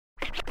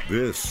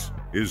This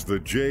is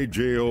the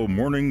JJO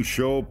Morning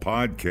Show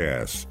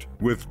podcast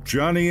with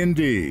Johnny and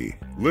D.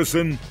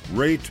 Listen,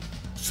 rate,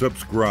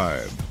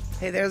 subscribe.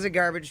 Hey, there's a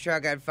garbage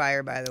truck on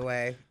fire, by the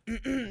way.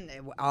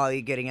 All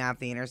you getting off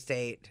the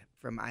interstate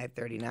from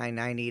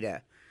I-39-90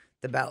 to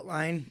the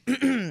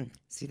Beltline.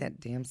 See that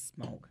damn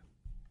smoke?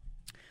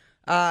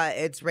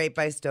 It's right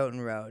by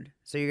Stoughton Road,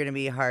 so you're going to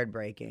be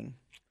heartbreaking.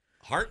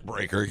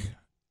 Heartbreaker.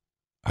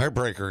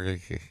 Hard-breaking.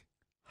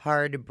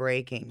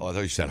 Oh, I thought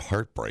you said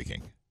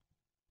heartbreaking.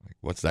 Like,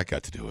 what's that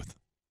got to do with it?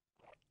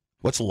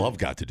 What's love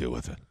got to do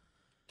with it?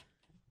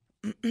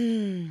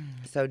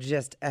 So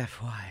just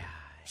FYI.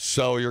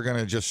 So you're going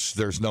to just,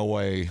 there's no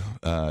way,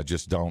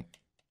 just don't,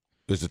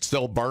 is it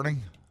still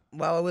burning?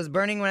 Well, it was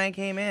burning when I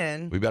came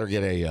in. We better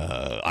get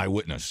a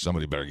eyewitness.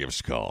 Somebody better give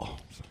us a call.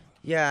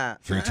 Yeah.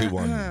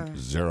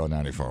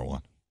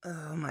 321-0941.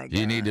 Oh, my God.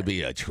 You need to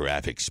be a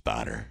traffic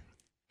spotter.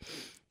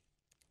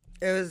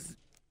 It was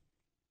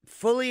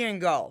fully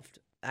engulfed.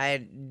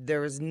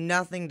 There was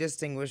nothing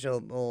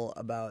distinguishable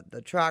about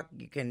the truck.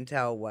 You couldn't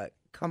tell what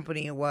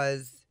company it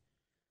was.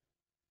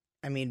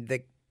 I mean,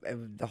 the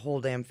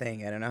whole damn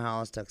thing. I don't know how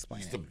else to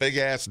explain It's it. a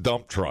big-ass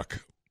dump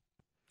truck.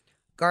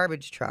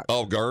 Garbage truck.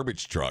 Oh,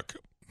 garbage truck.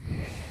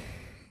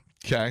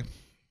 Okay.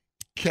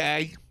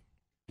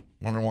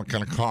 Wonder what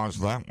kind of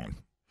caused that one.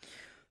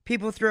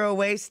 People throw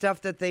away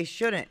stuff that they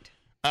shouldn't.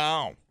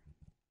 Oh.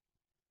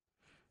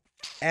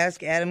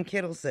 Ask Adam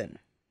Kittleson.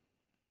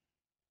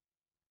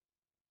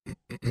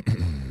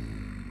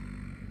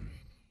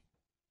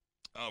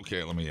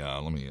 Okay, let me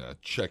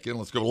check in.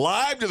 Let's go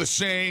live to the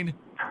scene.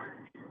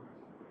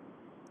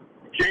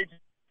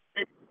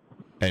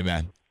 Hey,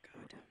 man.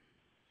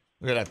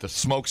 Look at that. The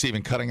smoke's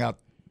even cutting out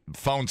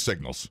phone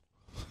signals.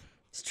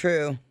 It's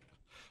true.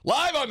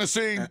 Live on the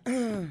scene.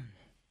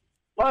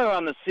 Live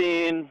on the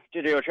scene,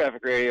 JJO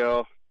Traffic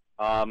Radio.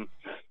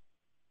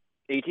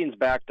 18's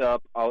backed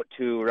up out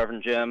to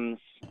Reverend Jim's,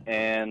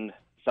 and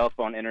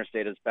southbound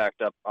interstate is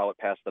backed up out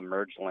past the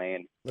merge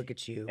lane. Look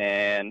at you.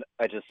 And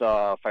I just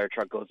saw a fire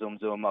truck go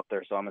zoom up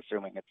there, so I'm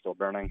assuming it's still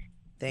burning.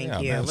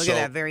 Thank you. Man. Look So, at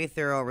that very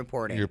thorough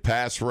reporting. You're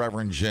past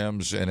Reverend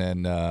Jim's and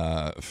then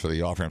for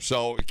the off-ramp.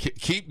 So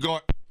keep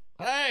going.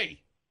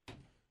 Hey!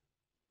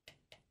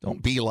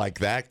 Don't be like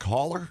that,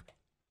 caller.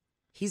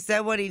 He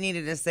said what he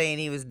needed to say and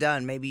he was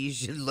done. Maybe you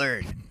should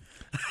learn.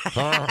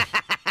 That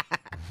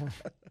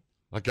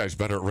guy's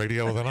better at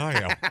radio than I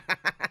am.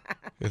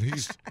 And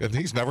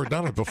he's never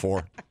done it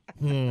before.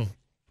 I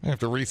have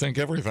to rethink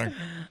everything.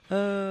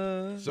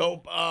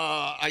 So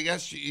I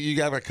guess you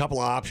got a couple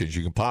of options.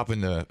 You can pop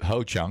in the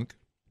Ho Chunk.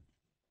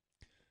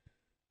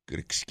 Good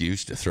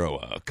excuse to throw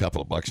a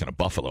couple of bucks in a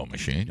Buffalo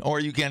machine. Or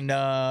you can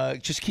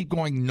just keep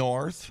going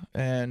north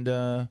and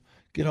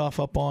get off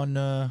up on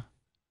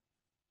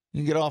you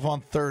can get off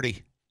on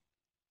 30.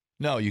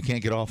 No, you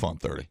can't get off on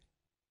 30.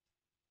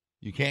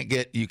 You can't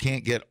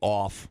get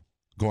off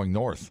going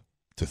north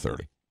to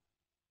 30.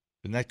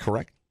 Isn't that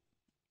correct?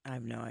 I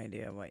have no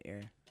idea what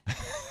you're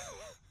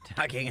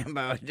talking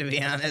about, to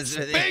be honest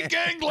with you. Speak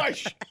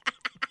English!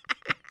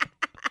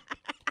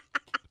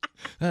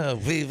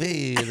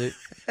 VV.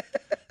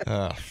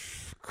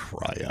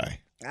 Cry.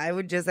 I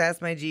would just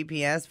ask my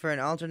GPS for an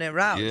alternate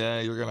route. Yeah,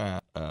 you're going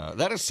to.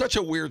 That is such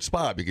a weird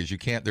spot because you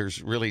can't,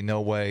 there's really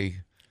no way.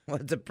 Well,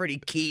 it's a pretty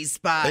key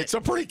spot. It's a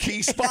pretty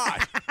key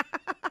spot.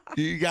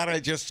 You got to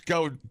just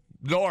go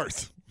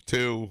north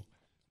to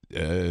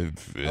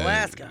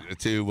Alaska.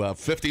 To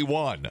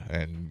 51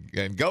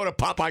 and go to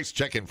Popeye's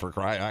Chicken for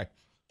cry.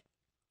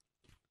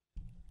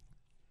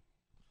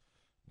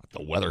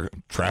 The weather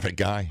traffic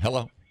guy.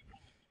 Hello.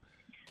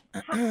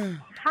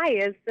 Hi,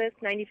 is this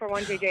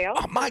 94.1 JJO?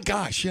 Oh my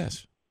gosh,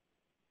 yes.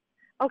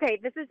 Okay,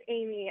 this is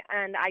Amy,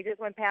 and I just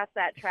went past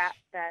that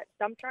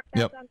dump truck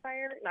that's on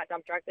fire. Not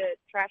dump truck, the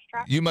trash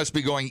truck. You must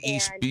be going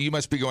east. You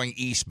must be going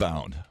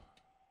eastbound.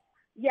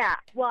 Yeah,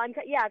 well, I'm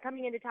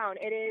coming into town.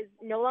 It is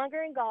no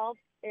longer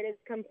engulfed. It is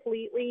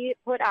completely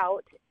put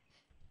out.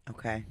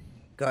 Okay,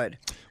 good.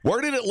 Where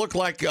did it look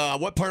like?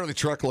 What part of the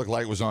truck looked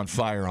like it was on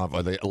fire?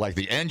 Like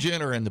the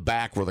engine, or in the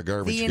back where the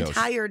garbage goes? The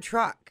entire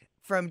truck,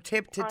 from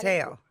tip to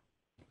tail.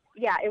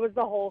 Yeah, it was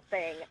the whole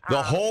thing.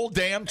 The whole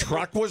damn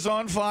truck was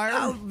on fire?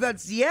 Oh,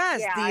 yes, yeah,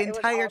 the entire it was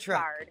all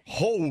truck. charred.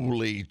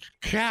 Holy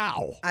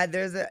cow.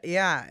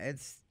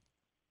 It's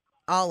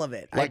all of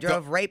it. I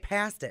drove right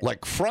past it.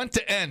 Like front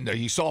to end,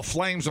 you saw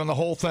flames on the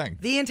whole thing.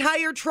 The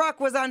entire truck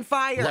was on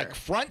fire. Like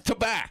front to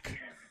back.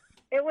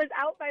 It was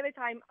out by the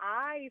time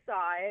I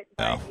saw it,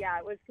 but yeah,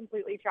 it was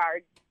completely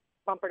charred,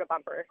 bumper to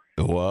bumper.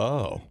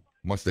 Whoa.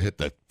 Must have hit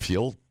the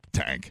fuel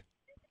tank.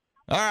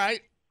 All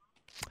right.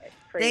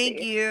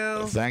 Thank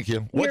you. Thank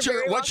you. What's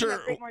your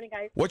great morning,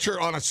 guys. What's your,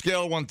 on a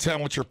scale of 1 to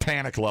 10, what's your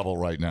panic level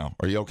right now?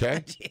 Are you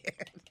okay?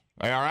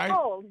 Are you all right?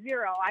 Oh,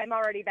 0. I'm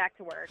already back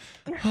to work.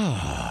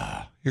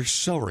 You're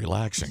so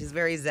relaxing. She's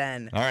very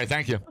zen. All right,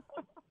 thank you.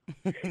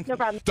 No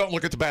problem. Don't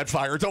look at the bad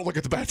fire. Don't look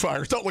at the bad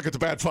fire. Don't look at the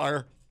bad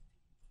fire.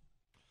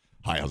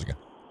 Hi, how's it going?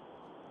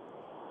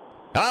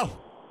 Hello?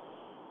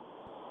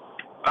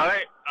 All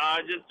right,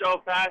 just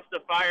drove past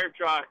the fire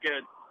truck,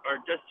 or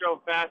just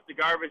drove past the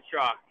garbage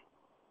truck.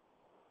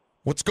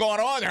 What's going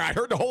on there? I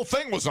heard the whole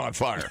thing was on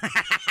fire.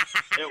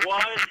 It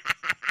was.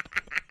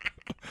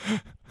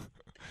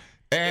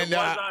 And It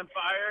was on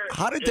fire.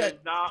 how did It that- is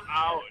now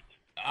out.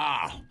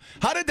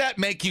 How did that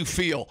make you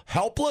feel?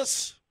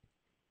 Helpless?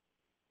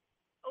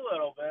 A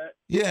little bit.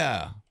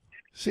 Yeah.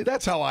 See,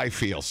 that's how I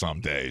feel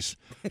some days.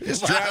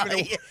 Just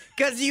driving.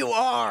 Because you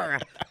are.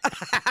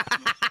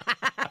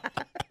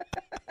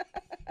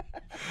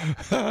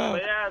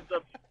 But yeah,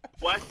 the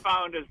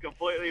westbound is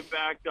completely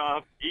backed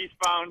up.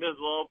 Eastbound is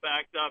a little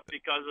backed up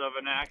because of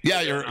an accident.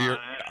 Yeah, you're. on it.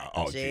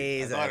 Oh,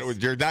 gee. I thought Jesus.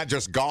 you're not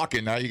just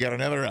gawking. Now you got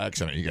another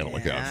accident you got to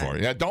look out for.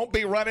 Yeah, don't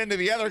be running into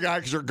the other guy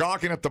because you're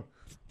gawking at the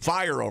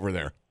fire over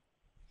there.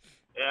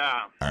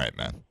 Yeah. All right,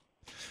 man.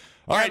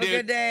 All right, Have a dude.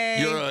 good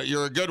day.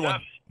 You're a good one.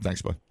 Yep.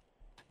 Thanks, bud.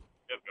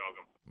 You're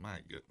welcome. My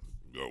good.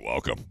 You're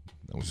welcome.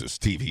 That was his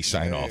TV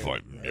sign off.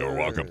 You're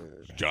welcome.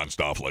 John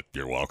Stofflet.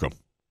 You're welcome.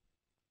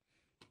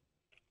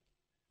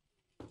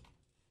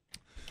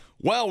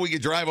 Well, we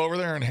could drive over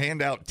there and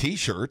hand out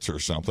T-shirts or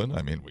something.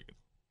 I mean,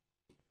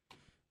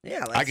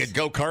 Yeah. I could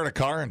go car to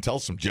car and tell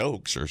some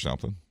jokes or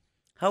something.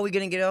 How are we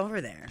going to get over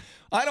there?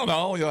 I don't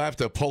know. You'll have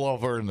to pull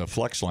over in the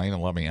flex lane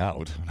and let me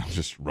out. I'll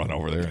just run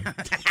over there. And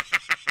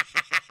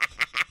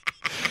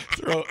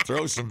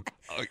throw some.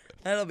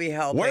 That'll be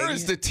helping. Where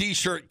is the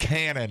T-shirt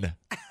cannon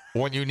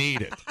when you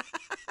need it?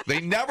 They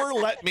never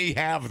let me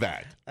have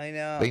that. I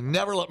know. They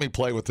never let me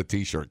play with the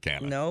T-shirt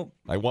cannon. Nope.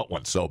 I want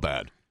one so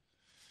bad.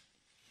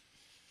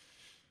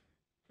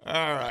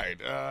 All right.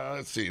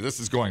 Let's see. This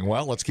is going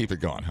well. Let's keep it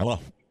going. Hello.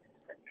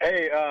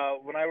 Hey,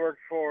 when I worked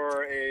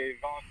for a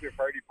volunteer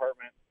fire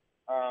department,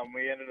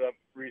 we ended up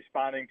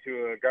responding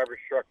to a garbage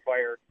truck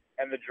fire,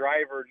 and the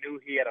driver knew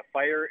he had a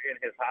fire in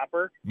his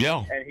hopper,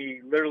 Yeah. and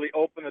he literally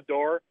opened the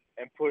door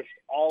and pushed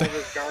all of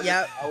his garbage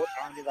Yep. out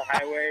onto the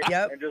highway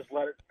Yep. and just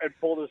let it and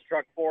pulled his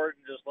truck forward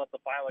and just let the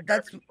pile of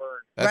That's- garbage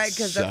burn. Right,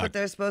 because that's what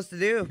they're supposed to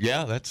do.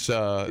 Yeah, that's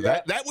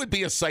that would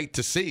be a sight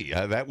to see.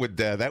 That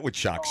would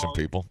shock some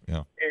people.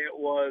 Yeah. It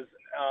was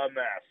a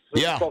mess. So,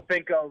 Yeah. So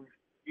think of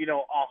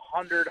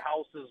 100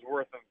 houses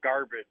worth of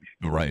garbage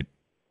Right.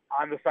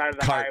 on the side of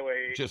the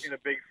highway just in a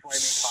big flaming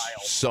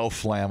pile. So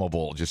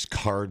flammable, just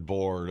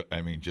cardboard.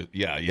 I mean, just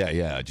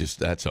yeah. Just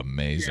that's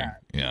amazing.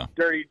 Yeah.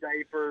 Dirty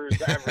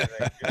diapers,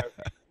 everything.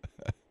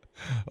 Just,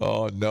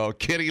 Oh no,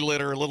 kitty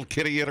litter, little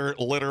kitty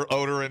litter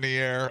odor in the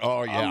air.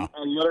 Oh yeah.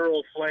 a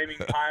literal flaming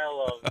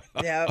pile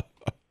of. Yep.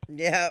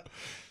 Yep.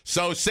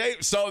 So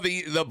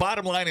the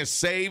bottom line is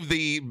save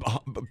the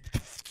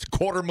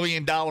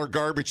 $250,000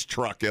 garbage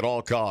truck at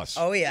all costs.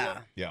 Oh, yeah.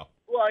 Yeah.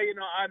 Well,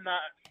 I'm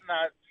not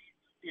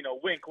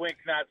wink, wink,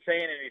 not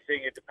saying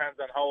anything. It depends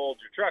on how old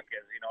your truck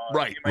is.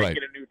 Right, You might right.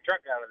 get a new truck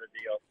out of the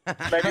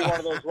deal. Might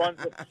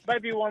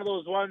be one of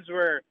those ones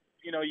where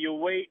you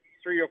wait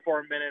 3 or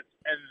 4 minutes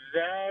and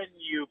then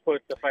you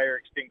put the fire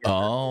extinguisher.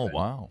 Oh in it,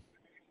 wow.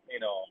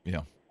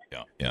 Yeah.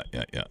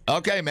 Yeah.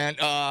 Okay, man.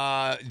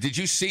 Did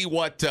you see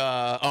what?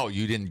 Oh,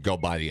 you didn't go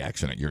by the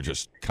accident. You're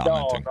just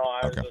commenting. No,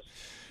 I was okay. just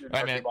All right,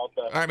 talking man. about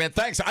the. All right, man.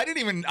 Thanks.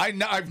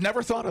 I've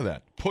never thought of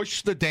that.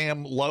 Push the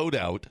damn load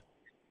out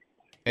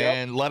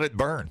and let it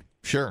burn.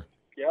 Sure.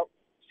 Yep.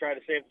 Let's try to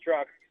save the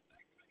truck.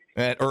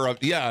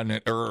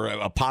 Or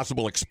a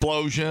possible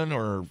explosion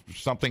or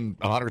something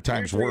 100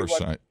 times Usually worse.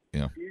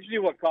 Usually,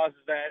 what causes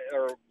that,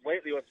 or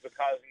lately, what's been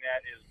causing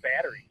that is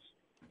batteries.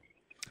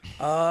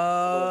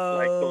 Oh.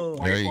 Like those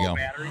There you LiPo go.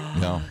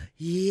 batteries. No.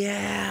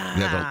 Yeah.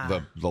 Yeah.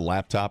 The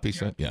laptop he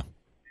said. Yeah.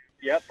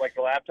 Yep, like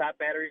the laptop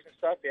batteries and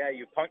stuff. Yeah,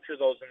 you puncture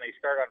those and they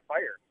start on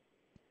fire.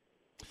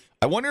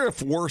 I wonder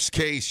if worst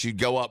case you'd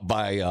go up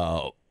by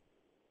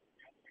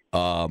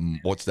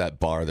what's that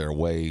bar there,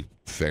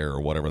 Wayfair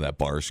or whatever that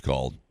bar's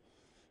called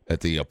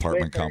at the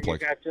apartment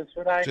complex. You got just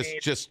what I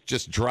need.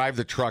 Just drive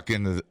the truck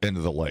into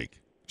the lake.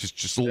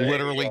 Just you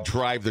literally go.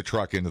 drive the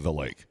truck into the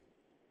lake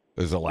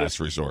as a last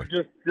resort.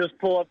 Just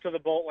pull up to the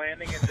boat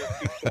landing and just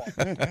keep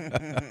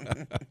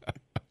going.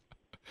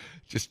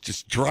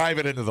 Just drive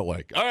it into the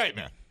lake. All right,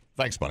 man.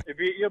 Thanks, buddy.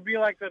 You'll be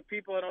like the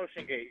people in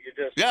Ocean Gate. You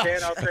just Yeah.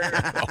 stand out there.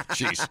 Oh,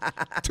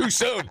 jeez. Too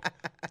soon.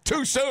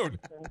 Too soon.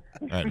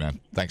 All right, man.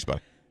 Thanks, buddy.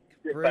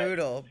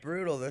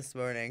 Brutal this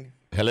morning.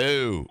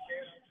 Hello.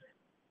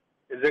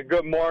 Is it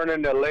good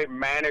morning to late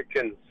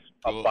mannequins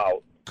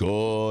about?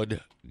 Good.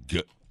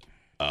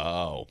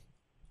 Oh.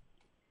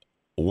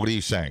 What are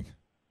you saying?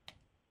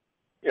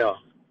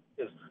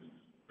 Just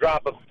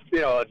drop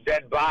a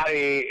dead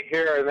body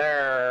here and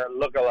there,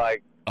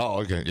 look-alike. Oh,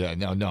 okay. Yeah,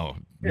 no.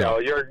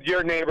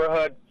 Your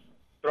neighborhood,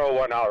 throw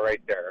one out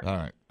right there.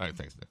 All right,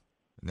 thanks.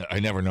 I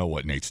never know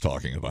what Nate's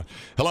talking about.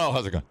 Hello,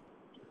 how's it going?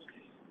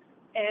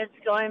 It's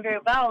going very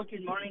well.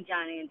 Good morning,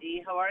 Johnny and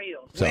Dee. How are you?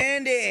 So,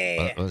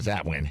 Wendy. was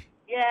that Wendy?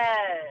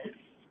 Yes.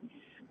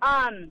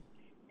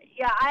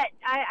 Yeah,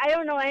 I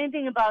don't know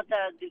anything about the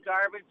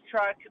garbage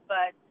truck,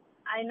 but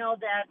I know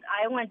that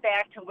I went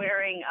back to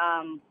wearing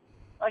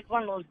like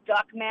one of those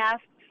duck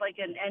masks, like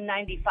an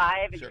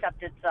N95, Sure.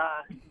 except it's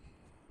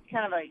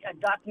kind of a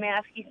duck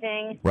masky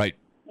thing. Right.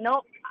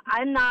 Nope,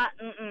 I'm not.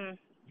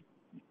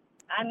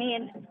 I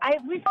mean,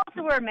 we supposed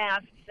to wear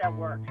masks at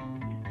work,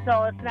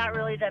 so it's not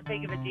really that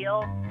big of a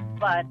deal.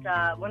 But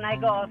when I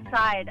go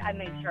outside, I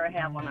make sure I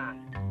have one on.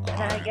 And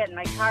then I get in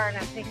my car and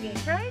I'm thinking,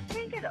 should I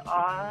take it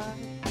off?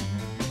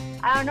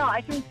 I don't know.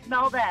 I can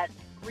smell that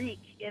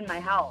reek in my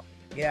house.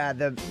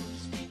 Yeah,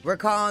 we're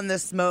calling the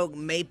smoke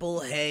maple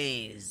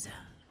haze.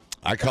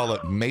 I call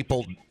it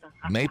maple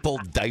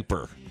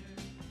diaper.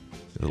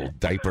 A little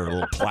diaper, a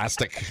little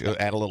plastic.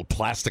 Add a little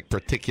plastic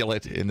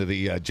particulate into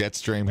the jet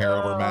stream here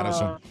over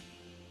Madison.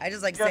 I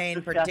just like Just saying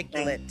disgusting.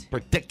 particulate.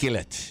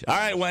 Particulate. All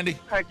right, Wendy.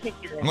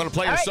 Particulate. I'm going to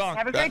play your All right, song.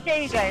 Have a great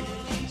day, you guys.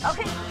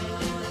 Okay.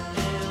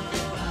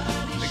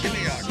 Give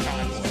me a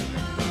Convoy.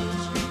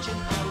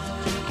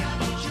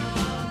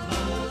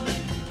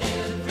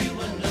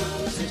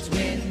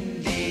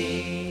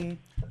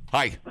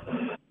 Hi.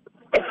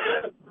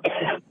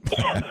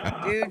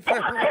 Dude,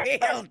 for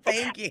real,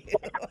 thank you.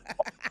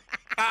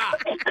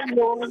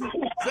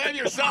 Save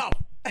yourself.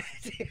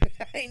 Dude,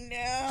 I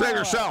know. Save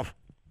yourself.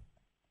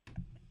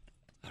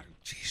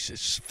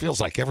 Jesus, feels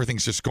like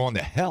everything's just going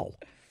to hell.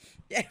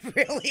 It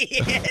really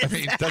is. I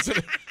mean, doesn't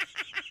it?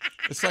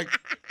 It's like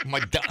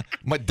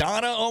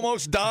Madonna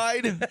almost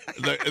died.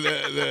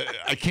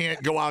 I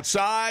can't go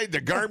outside.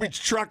 The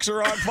garbage trucks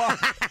are on fire.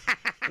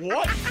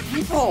 What?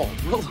 People,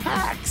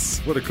 relax.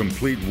 What a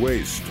complete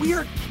waste We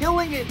are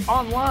killing it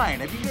online.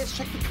 Have you guys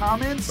checked the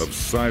comments? of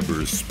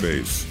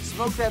cyberspace.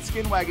 Smoke That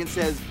Skin Wagon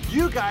says,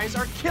 you guys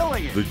are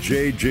killing it. The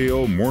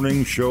JJO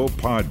Morning Show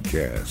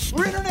Podcast.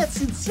 We're internet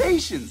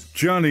sensations.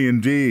 Johnny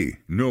and D,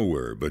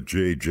 nowhere but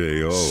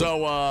JJO.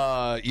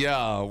 So,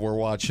 yeah, we're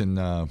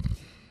watching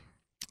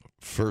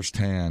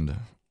firsthand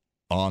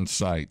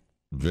on-site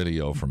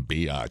video from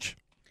Biatch.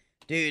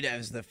 Dude, I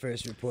was the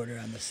first reporter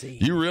on the scene.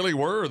 You really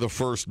were the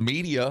first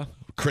media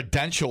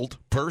credentialed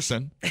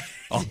person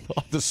on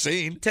the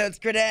scene. Totes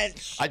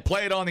credential. I'd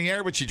play it on the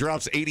air, but she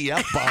drops 80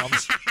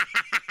 F-bombs.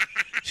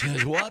 She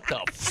goes, what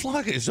the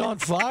fuck is on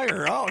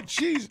fire? Oh,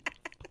 jeez.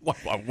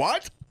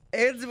 What?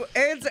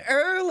 It's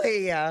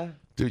early.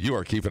 Dude, you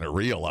are keeping it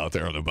real out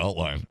there on the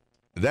Beltline.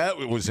 That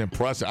was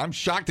impressive. I'm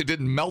shocked it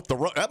didn't melt the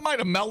road. That might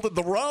have melted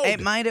the road.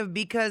 It might have,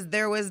 because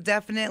there was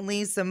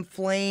definitely some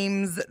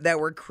flames that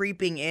were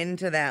creeping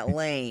into that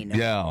lane.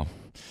 Yeah.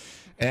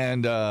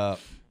 And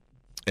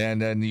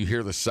then you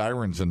hear the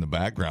sirens in the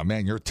background.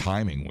 Man, your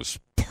timing was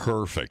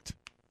perfect.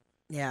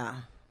 Yeah.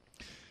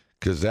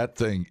 Because that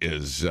thing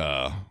is...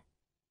 I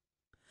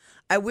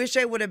wish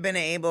I would have been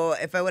able,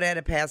 if I would have had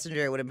a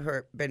passenger, it would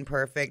have been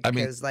perfect. I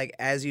mean- Because, like,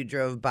 as you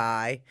drove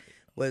by,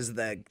 was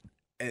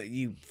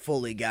you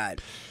fully got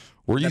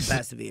were you the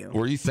best view.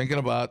 Were you thinking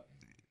about...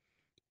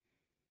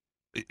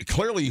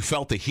 Clearly you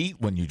felt the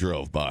heat when you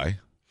drove by.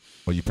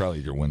 Well, you probably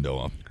had your window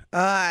up.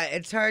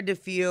 It's hard to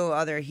feel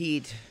other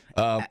heat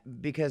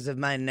because of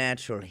my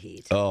natural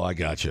heat. Oh, I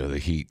got you. The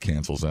heat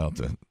cancels out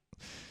the...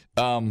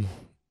 I'm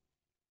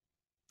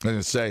going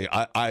to say,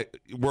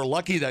 we're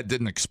lucky that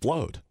didn't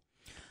explode.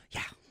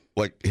 Yeah.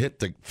 Like, hit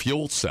the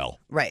fuel cell.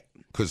 Right.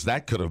 Because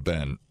that could have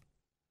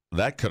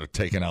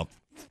taken out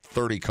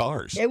 30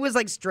 cars. It was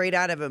like straight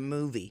out of a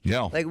movie.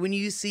 Yeah. Like when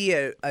you see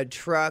a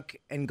truck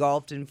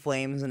engulfed in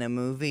flames in a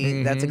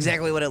movie, that's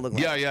exactly what it looked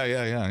like.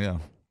 Yeah.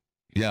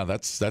 Yeah,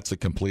 that's a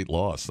complete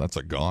loss. That's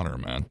a goner,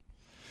 man.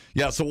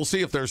 Yeah, so we'll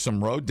see if there's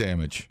some road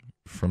damage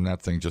from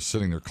that thing just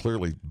sitting there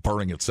clearly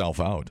burning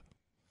itself out.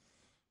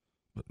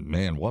 But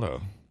man, what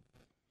a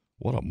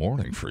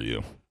morning for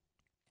you.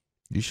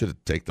 You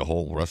should take the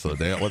whole rest of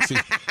the day. Let's see.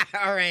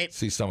 All right.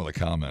 See some of the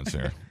comments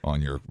here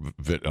on your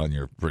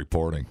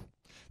reporting.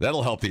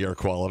 That'll help the air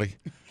quality,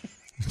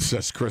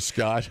 says Chris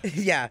Scott.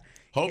 Yeah.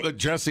 Hope that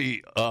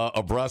Jesse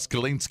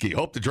Obrusk-Kalinsky.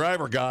 Hope the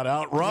driver got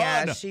out. Run.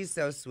 Yeah, she's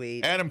so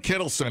sweet. Adam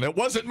Kittleson. It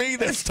wasn't me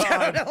this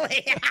time.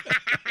 Totally.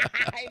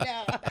 I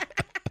know.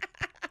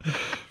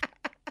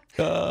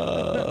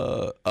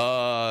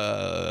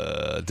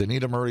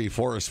 Danita Murray,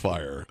 forest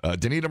fire.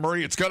 Danita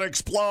Murray, it's going to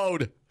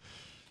explode.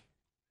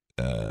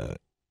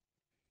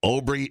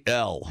 Aubrey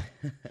L.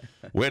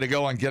 Way to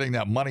go on getting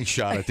that money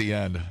shot at the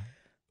end.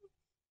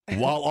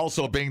 While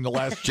also being the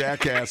last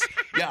jackass.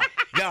 Yeah,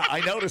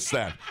 I noticed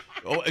that.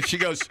 Oh, she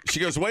goes,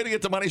 way to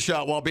get the money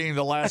shot while being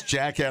the last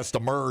jackass to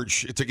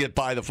merge to get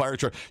by the fire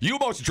truck. You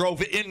almost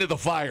drove into the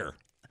fire.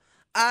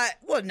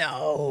 Well,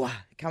 no.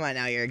 Come on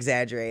now, you're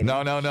exaggerating.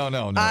 No. No,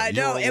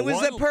 it was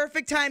the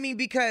perfect timing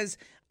because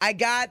I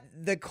got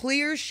the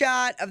clear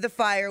shot of the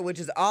fire, which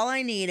is all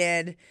I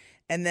needed.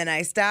 And then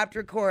I stopped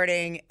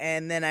recording,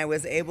 and then I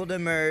was able to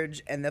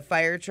merge, and the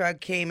fire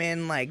truck came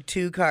in like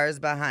 2 cars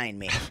behind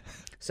me.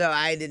 So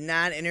I did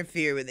not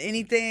interfere with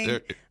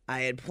anything.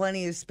 I had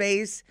plenty of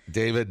space.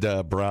 David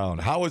Brown,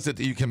 how is it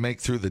that you can make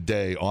through the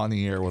day on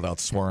the air without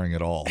swearing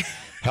at all?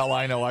 Hell,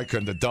 I know I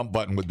couldn't. The dump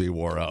button would be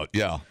wore out.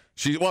 Yeah.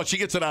 She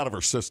gets it out of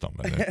her system.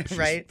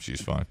 Right.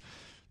 She's fine.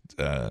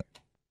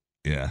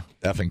 Yeah.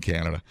 Effing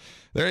Canada.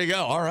 There you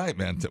go. All right,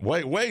 man.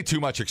 Way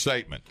too much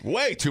excitement.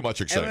 Way too much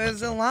excitement. It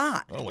was a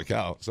lot. Holy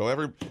cow. So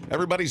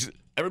everybody's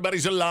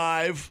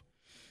alive.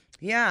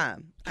 Yeah.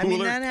 I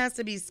mean, that has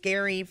to be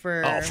scary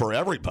for... Oh, for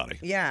everybody.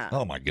 Yeah.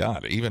 Oh, my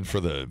God. Even for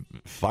the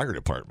fire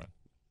department.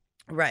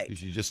 Right.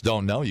 You just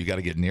don't know. You got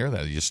to get near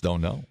that. You just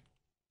don't know.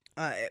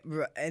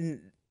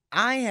 And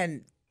I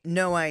had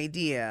no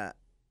idea.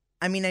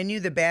 I mean, I knew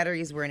the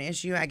batteries were an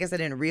issue. I guess I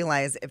didn't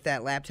realize if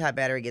that laptop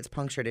battery gets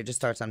punctured, it just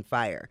starts on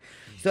fire.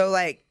 So,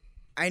 like,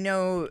 I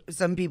know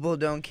some people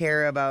don't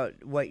care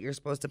about what you're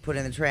supposed to put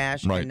in the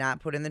trash and not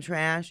put in the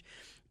trash.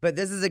 But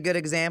this is a good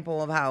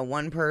example of how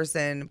one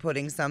person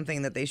putting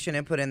something that they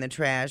shouldn't put in the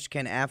trash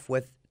can F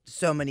with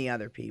so many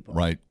other people.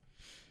 Right.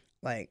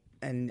 Like,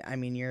 and I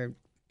mean,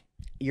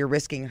 you're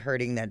risking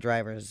hurting that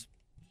driver's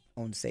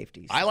own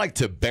safety. I like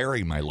to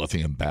bury my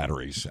lithium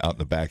batteries out in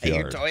the backyard.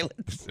 In your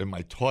toilets? In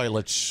my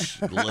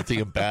toilets,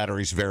 lithium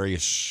batteries,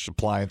 various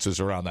appliances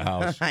around the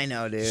house. I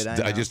know, dude. I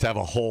know. I just have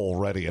a hole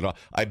ready.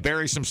 I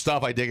bury some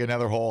stuff. I dig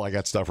another hole. I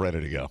got stuff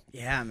ready to go.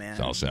 Yeah, man.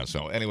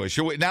 So anyway,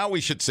 now we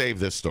should save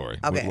this story.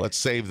 Okay. Let's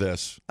save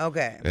this.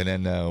 Okay. And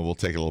then we'll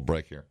take a little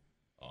break here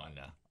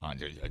on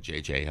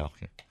JJO.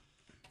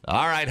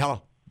 All right,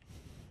 hello.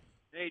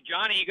 Hey,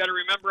 Johnny, you got to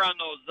remember on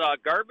those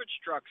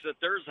garbage trucks that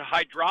there's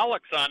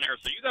hydraulics on there,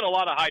 so you got a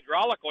lot of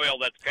hydraulic oil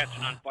that's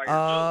catching on fire.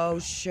 Oh,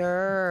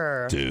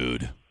 sure,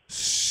 dude.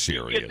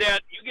 Serious. You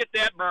get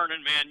that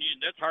burning, man.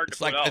 That's hard to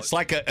put out.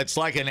 It's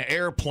like an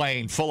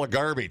airplane full of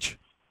garbage.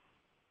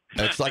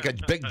 It's like a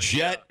big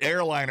jet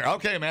airliner.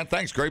 Okay, man.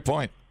 Thanks. Great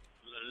point.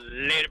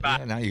 Later, bye.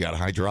 Yeah, now you got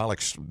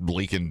hydraulics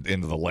leaking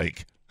into the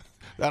lake.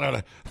 I don't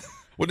know.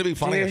 Wouldn't it be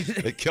funny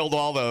if it killed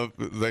all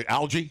the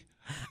algae?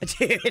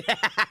 Dude,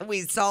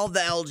 we solved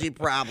the algae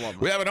problem.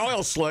 We have an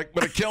oil slick,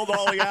 but it killed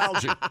all the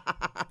algae.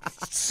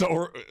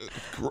 So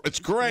it's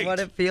great.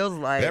 What it feels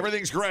like.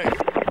 Everything's great.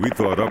 We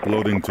thought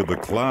uploading to the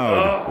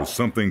cloud was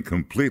something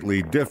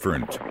completely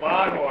different.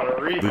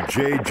 The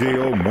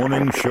JJO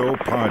Morning Show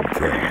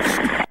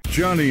Podcast.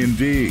 Johnny and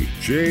D,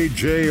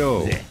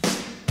 JJO.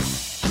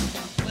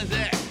 What is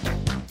that?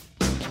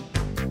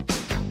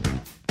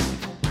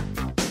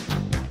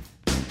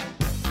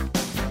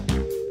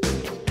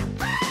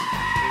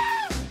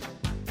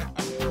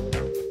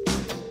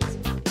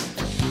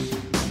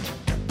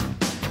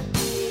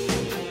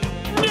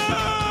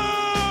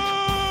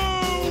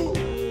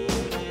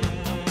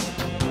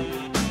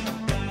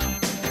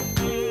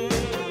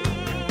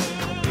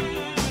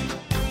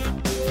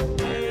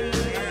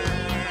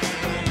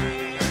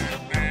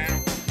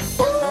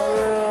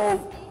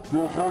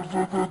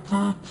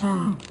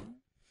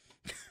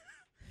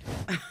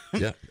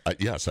 Yeah.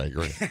 Yes, I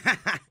agree.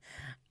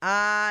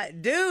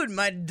 Dude,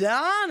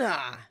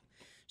 Madonna.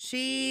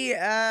 She in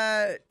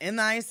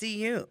the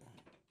ICU.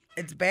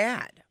 It's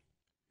bad.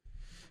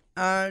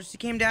 She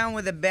came down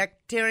with a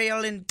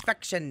bacterial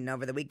infection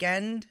over the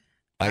weekend.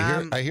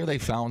 I hear they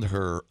found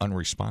her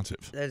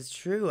unresponsive. That's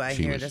true. I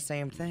hear the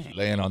same thing.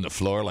 Laying on the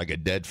floor like a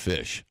dead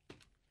fish.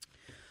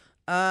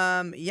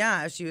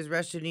 Yeah, she was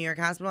rushed to New York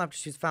Hospital after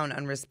she was found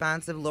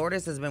unresponsive.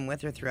 Lourdes has been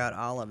with her throughout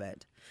all of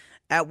it.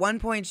 At one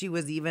point, she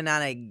was even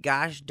on a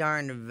gosh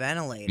darn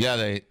ventilator. Yeah,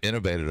 they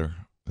intubated her.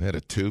 They had a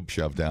tube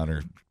shoved down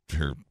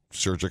her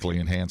surgically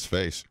enhanced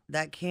face.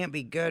 That can't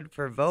be good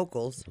for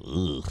vocals.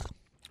 Ugh.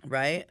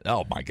 Right?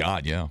 Oh, my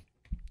God, yeah.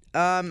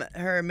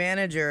 Her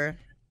manager,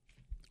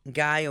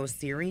 Guy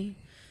Osiri,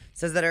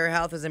 says that her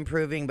health is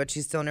improving, but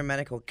she's still under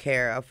medical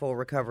care. A full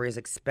recovery is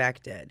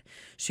expected.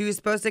 She was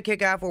supposed to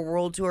kick off a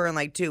world tour in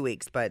like 2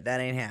 weeks, but that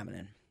ain't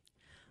happening.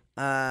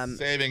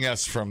 Saving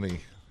us from the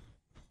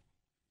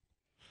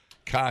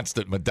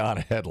constant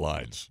Madonna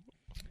headlines.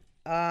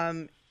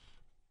 So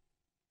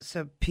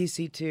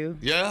PC2.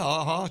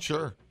 Yeah,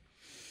 sure.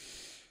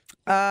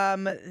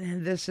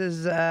 This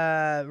is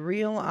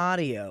real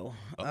audio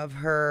of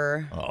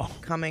her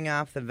coming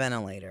off the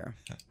ventilator.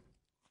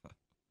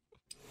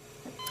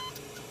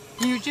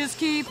 You just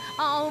keep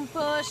on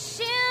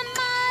pushing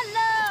my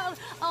love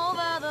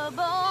over the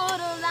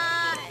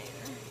borderline.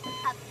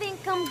 I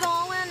think I'm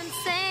going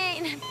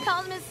insane.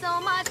 Cause me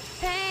so much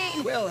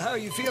pain. Well, how are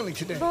you feeling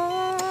today?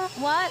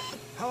 What?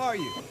 How are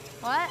you?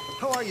 What?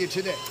 How are you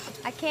today?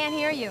 I can't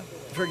hear you.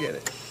 Forget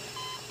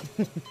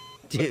it.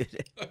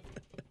 Dude.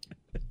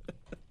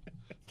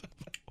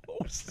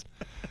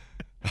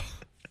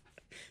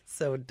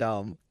 So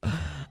dumb.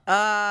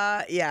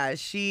 Yeah,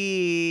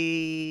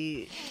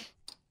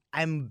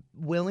 I'm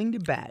willing to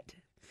bet,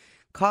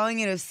 calling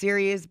it a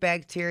serious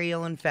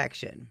bacterial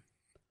infection.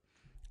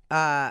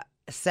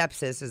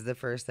 Sepsis is the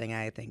first thing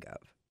I think of,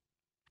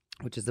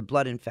 which is a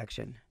blood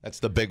infection.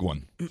 That's the big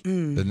one.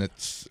 Then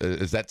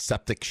is that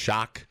septic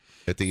shock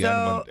at the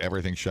end when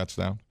everything shuts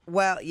down?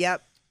 Well,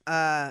 yep.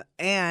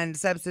 And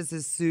sepsis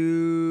is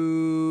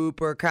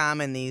super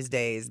common these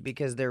days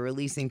because they're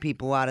releasing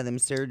people out of them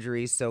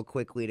surgeries so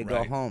quickly to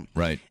go home.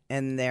 Right.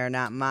 And they're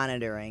not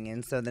monitoring.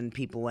 And so then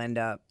people end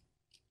up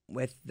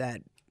with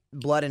that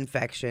blood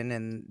infection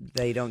and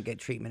they don't get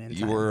treatment in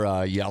time. You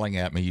were yelling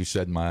at me. You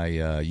said my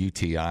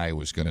UTI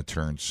was going to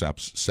turn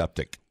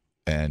septic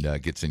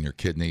and gets in your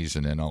kidneys,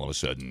 and then all of a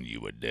sudden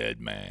you a dead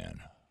man.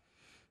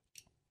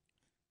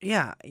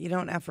 Yeah, you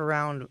don't F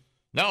around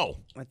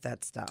with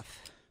that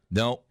stuff.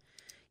 No.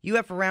 You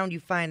F around,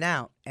 you find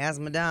out. As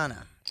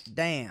Madonna.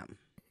 Damn.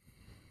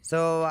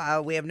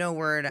 So we have no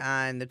word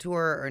on the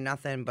tour or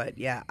nothing, but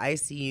yeah,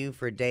 ICU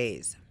for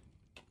days.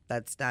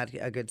 That's not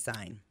a good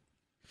sign.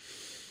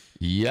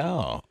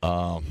 Yeah.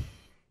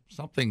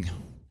 Something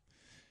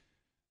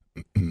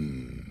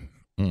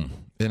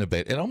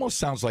innovative. It almost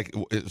sounds like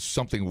it's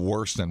something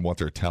worse than what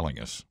they're telling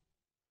us.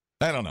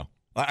 I don't know.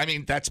 I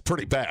mean, that's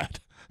pretty bad.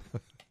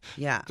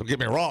 Yeah. Don't get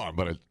me wrong,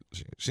 but it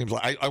seems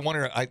like I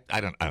wonder.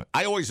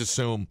 I always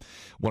assume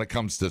when it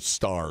comes to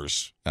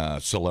stars,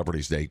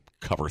 celebrities, they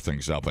cover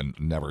things up and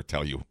never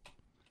tell you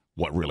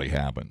what really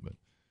happened. But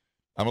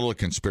I'm a little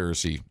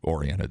conspiracy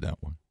oriented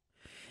that way.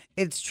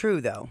 It's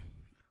true though.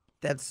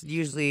 That's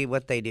usually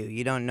what they do.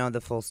 You don't know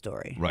the full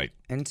story. Right.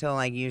 Until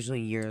like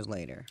usually years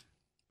later.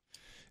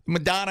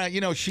 Madonna,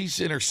 she's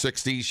in her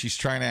 60s. She's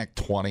trying to act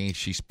 20.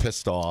 She's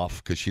pissed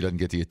off because she doesn't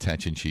get the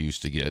attention she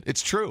used to get.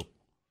 It's true.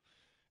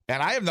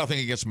 And I have nothing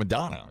against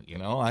Madonna.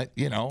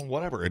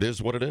 Whatever. It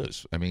is what it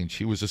is. I mean,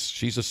 she's a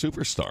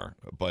superstar.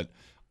 But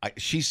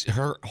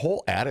her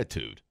whole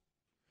attitude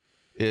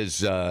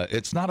is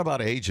it's not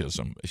about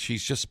ageism.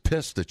 She's just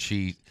pissed that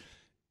she's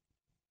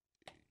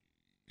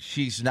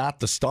not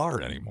the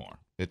star anymore.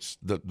 It's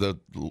the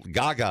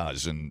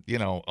Gagas and,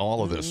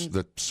 all of this,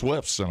 the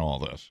Swifts and all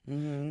this.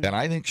 Mm-hmm. And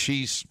I think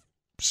she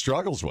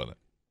struggles with it.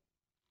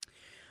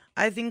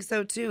 I think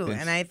so, too.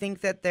 And I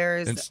think that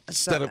there's...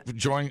 Instead of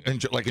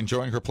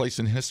enjoying her place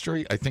in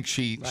history, I think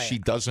she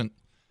doesn't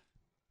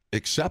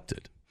accept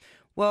it.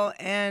 Well,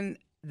 and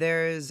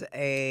there's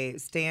a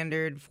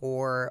standard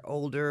for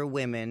older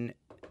women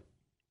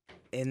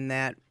in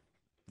that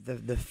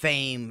the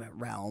fame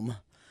realm.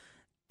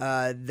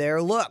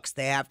 Their looks,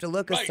 they have to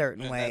look a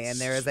certain way, and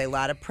there is a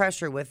lot of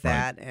pressure with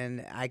that,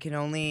 and I can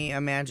only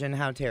imagine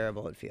how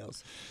terrible it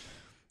feels.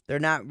 They're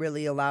not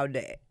really allowed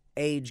to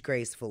age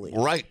gracefully.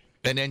 Right.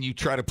 And then you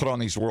try to put on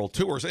these world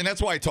tours, and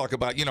that's why I talk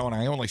about, and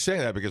I only say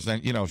that because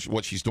then,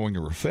 what she's doing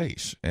to her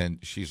face, and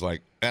she's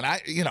like, and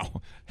I,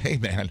 hey,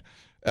 man,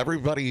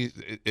 everybody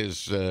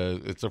is,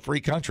 it's a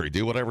free country.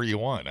 Do whatever you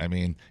want. I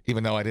mean,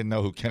 even though I didn't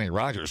know who Kenny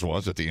Rogers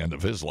was at the end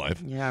of his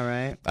life. Yeah,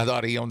 right. I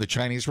thought he owned a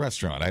Chinese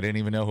restaurant. I didn't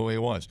even know who he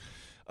was.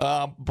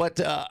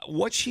 But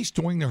what she's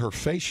doing to her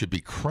face should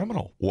be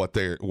criminal, what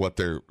they're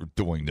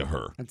doing to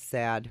her. It's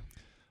sad.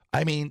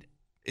 I mean,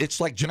 it's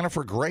like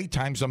Jennifer Grey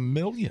times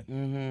 1,000,000.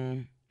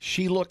 Mm-hmm.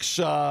 She looks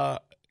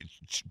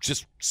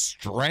just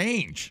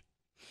strange.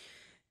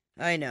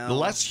 I know.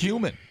 Less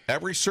human.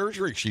 Every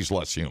surgery, she's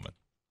less human.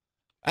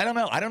 I don't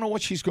know. I don't know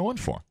what she's going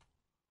for.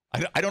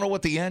 I don't know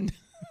what the end.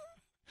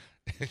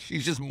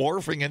 She's just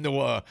morphing into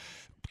a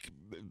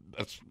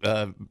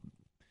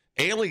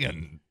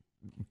alien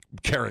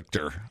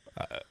character.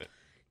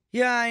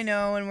 Yeah, I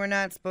know, and we're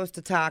not supposed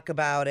to talk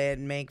about it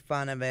and make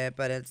fun of it,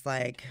 but it's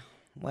like,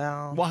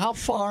 well, how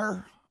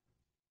far?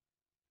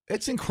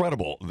 It's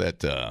incredible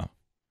that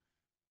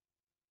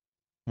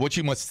what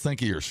you must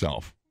think of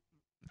yourself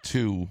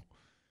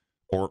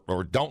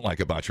or don't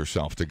like about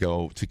yourself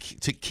to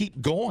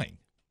keep going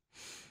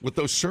with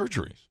those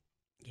surgeries.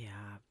 Yeah,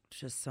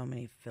 just so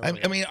many fillers.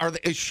 I mean,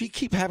 is she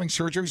keep having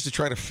surgeries to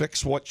try to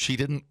fix what she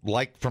didn't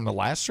like from the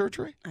last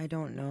surgery? I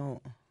don't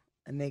know.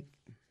 And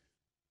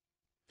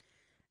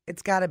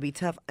it's got to be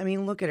tough. I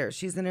mean, look at her.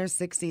 She's in her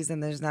 60s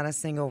and there's not a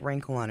single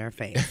wrinkle on her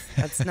face.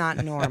 That's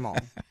not normal.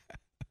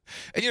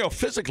 And,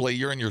 physically,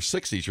 you're in your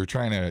 60s. You're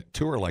trying to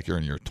tour like you're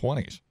in your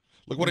 20s.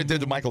 Look what it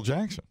did to Michael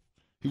Jackson.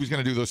 He was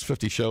going to do those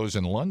 50 shows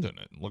in London,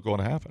 and look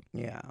what happened.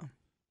 Yeah.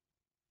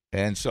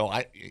 And so,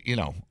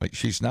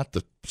 she's not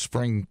the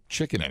spring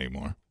chicken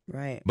anymore.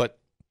 Right. But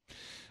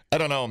I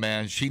don't know,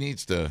 man. She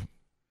needs to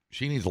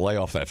lay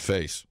off that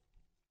face.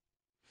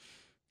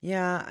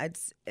 Yeah,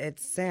 it's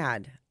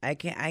sad. I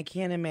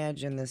can't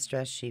imagine the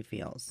stress she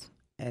feels.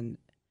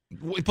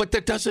 But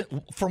that doesn't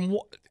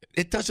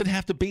it doesn't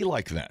have to be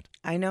like that.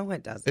 I know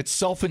it doesn't. It's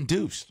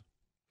self-induced.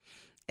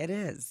 It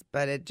is,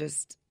 but it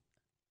just...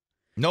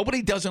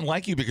 Nobody doesn't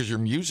like you because your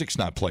music's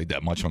not played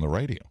that much on the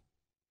radio.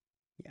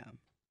 Yeah.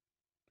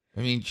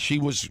 I mean, she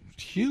was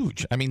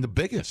huge. I mean, the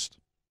biggest.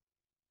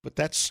 But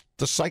that's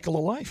the cycle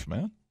of life,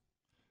 man.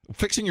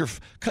 Cutting your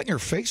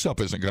face up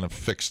isn't going to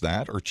fix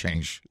that or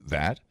change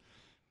that.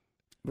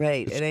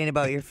 Right. It ain't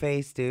about your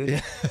face, dude.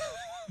 Yeah.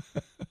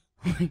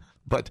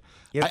 But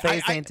your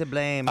face ain't to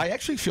blame. I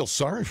actually feel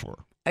sorry for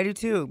her. I do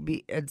too.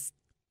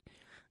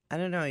 I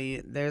don't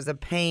know. There's a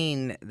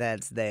pain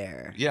that's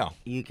there. Yeah.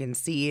 You can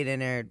see it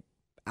in her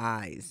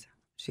eyes.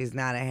 She's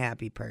not a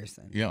happy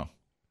person. Yeah.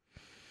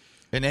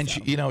 And then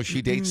she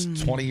dates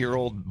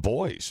 20-year-old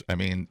boys. I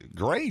mean,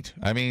 great.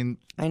 I mean,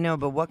 I know,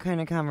 but what kind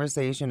of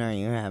conversation are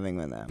you having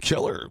with them?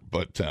 Killer.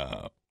 But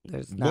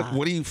there's not.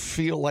 What do you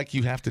feel like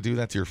you have to do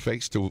that to your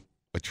face to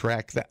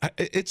attract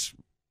that?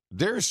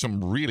 There's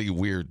some really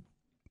weird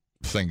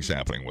things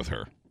happening with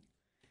her.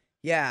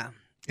 Yeah.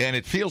 And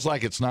it feels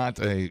like it's not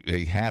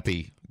a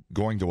happy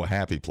going to a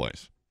happy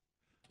place.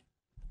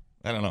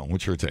 I don't know.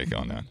 What's your take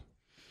on that?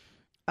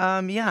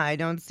 Yeah, I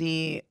don't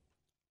see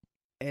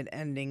it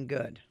ending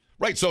good.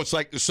 Right. So it's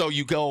like, so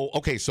you go,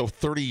 okay, so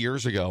 30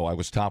 years ago, I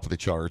was top of the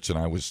charts and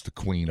I was the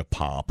queen of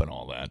pop and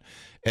all that.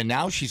 And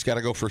now she's got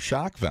to go for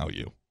shock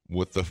value.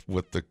 with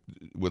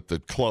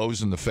the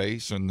clothes and the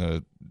face and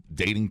the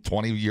dating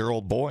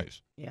 20-year-old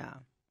boys. Yeah.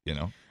 You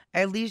know.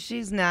 At least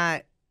she's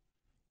not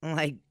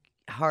like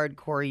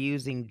hardcore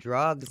using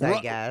drugs,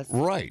 I guess.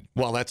 Right.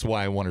 Well, that's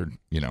why I wondered,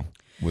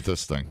 with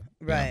this thing.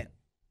 Right.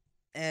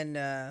 And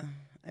I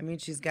mean,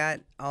 she's got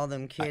all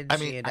them kids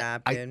she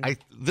adopted.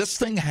 This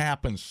thing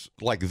happens,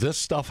 like this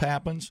stuff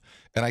happens,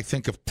 and I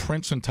think of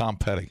Prince and Tom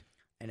Petty.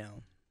 I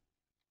know.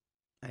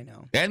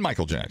 And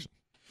Michael Jackson.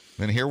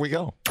 And here we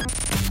go.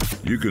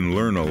 You can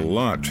learn a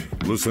lot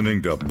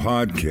listening to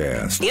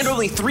podcasts. And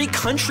only 3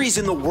 countries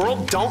in the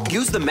world don't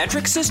use the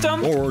metric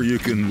system? Or you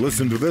can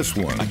listen to this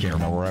one. I can't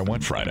remember where I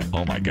went Friday.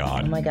 Oh, my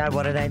God. Oh, my God.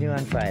 What did I do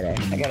on Friday?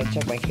 I got to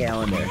check my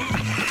calendar.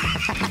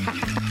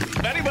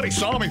 If anybody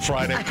saw me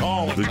Friday,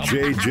 call. The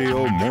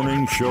JJO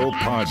Morning Show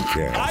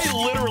Podcast. I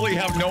literally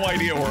have no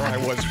idea where I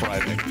was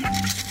Friday.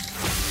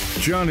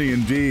 Johnny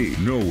and D,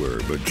 nowhere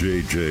but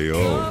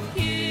JJO.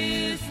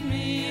 Kiss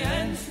me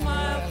and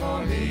smile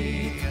for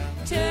me.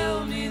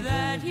 Tell me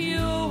that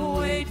you'll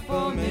wait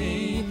for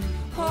me.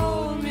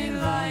 Hold me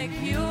like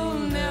you'll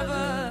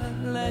never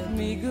let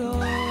me go.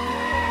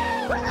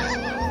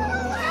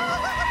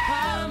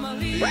 I'm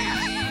a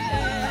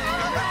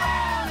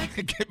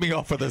Get me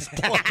off of this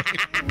plane.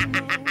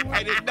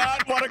 I did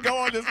not want to go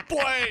on this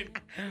plane.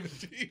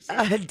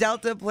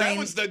 Delta plane. That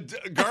was the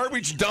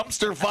garbage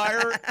dumpster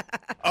fire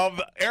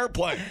of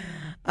airplane.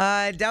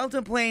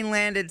 Delta plane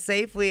landed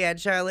safely at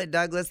Charlotte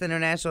Douglas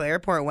International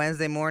Airport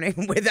Wednesday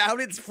morning without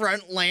its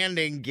front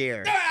landing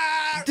gear.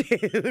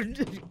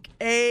 Dude,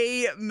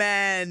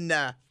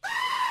 amen.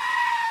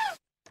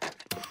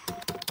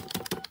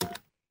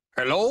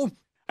 Hello?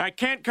 I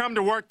can't come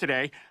to work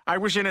today. I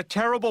was in a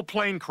terrible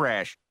plane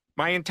crash.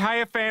 My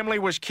entire family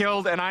was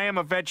killed, and I am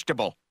a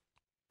vegetable.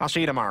 I'll see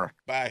you tomorrow.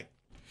 Bye.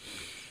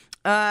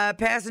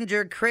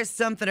 Passenger Chris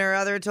something or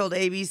other told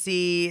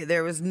ABC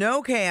there was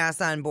no chaos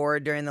on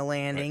board during the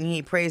landing.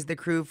 He praised the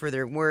crew for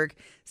their work.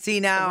 See,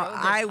 now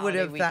I would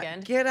have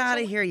thought, get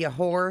out of here, you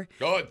whore.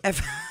 Good.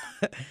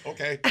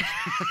 Okay.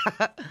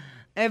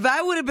 If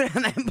I would have been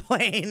on that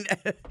plane,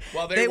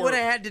 well, they would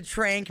have had to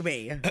trank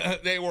me.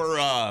 They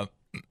were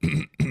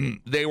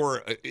they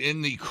were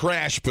in the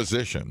crash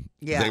position.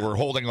 Yeah. They were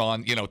holding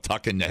on,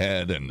 tucking the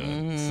head and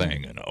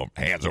thing,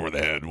 hands over the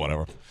head,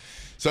 whatever.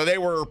 So they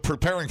were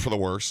preparing for the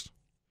worst.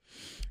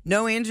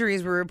 No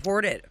injuries were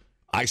reported.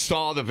 I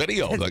saw the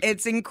video.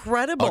 It's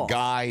incredible. A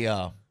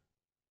guy.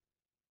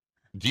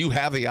 Do you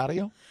have the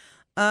audio?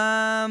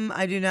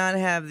 I do not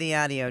have the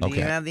audio. Do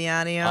you have the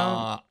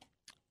audio?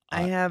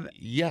 I have.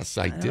 Yes,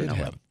 I did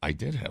have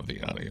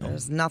the audio.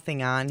 There's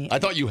nothing on. I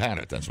thought you had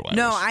it. That's why.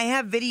 No, I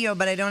have video,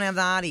 but I don't have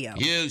the audio.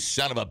 You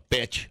son of a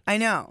bitch. I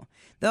know.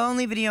 The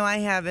only video I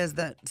have is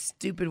the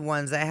stupid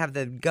ones. I have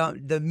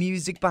the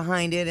music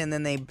behind it, and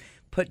then they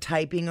put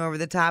typing over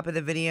the top of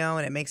the video,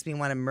 and it makes me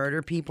want to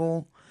murder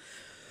people.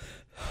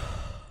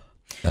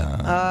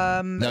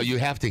 No, you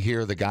have to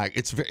hear the guy.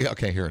 It's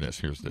okay. Here it is.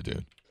 Here's the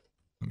dude.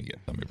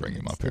 Let me bring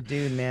him up here.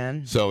 Dude,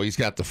 man. So he's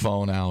got the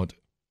phone out,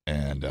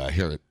 and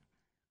here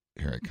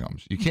it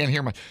comes. You can't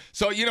hear my.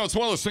 So it's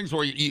one of those things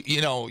where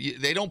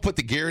they don't put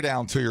the gear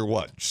down till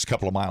you're just a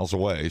couple of miles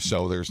away.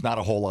 So there's not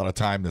a whole lot of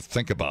time to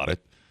think about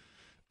it.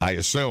 I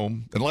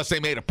assume, unless they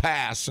made a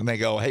pass and they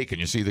go, "Hey, can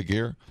you see the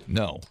gear?"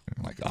 No.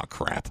 I'm like, oh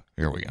crap.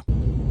 Here we go.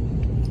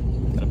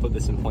 Gotta put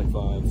this in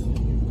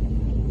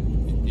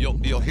 0.5.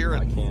 You'll hear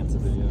it. I can't. It's a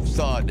video.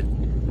 Thud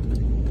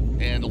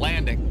and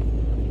landing.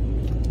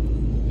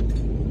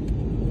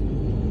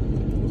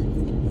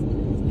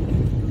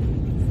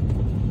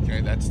 Okay,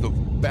 that's the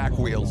back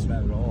wheels.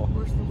 Not bad at all.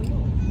 Where's the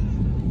wheel?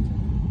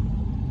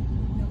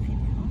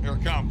 Here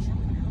it comes.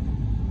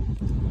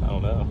 I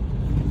don't know.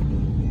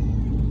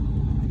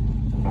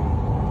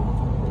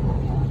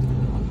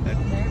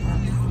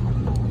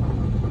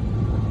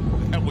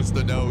 That was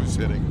the nose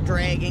hitting.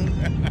 Dragging.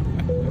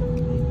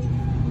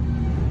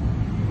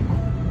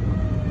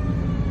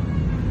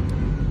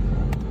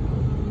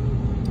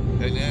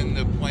 And then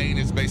the plane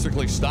is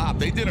basically stopped.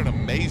 They did an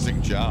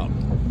amazing job.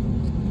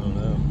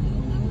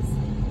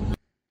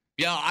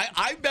 Yeah,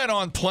 I've been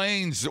on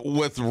planes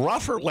with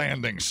rougher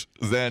landings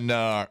than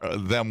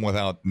them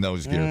without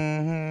nose gear.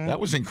 Mm-hmm. That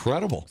was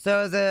incredible. So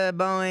it was a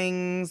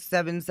Boeing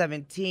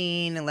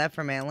 717 and left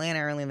from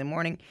Atlanta early in the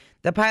morning.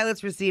 The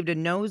pilots received a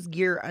nose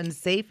gear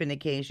unsafe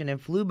indication and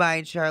flew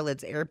by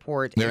Charlotte's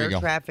airport air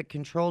traffic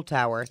control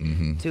tower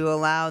to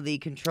allow the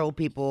control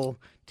people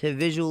to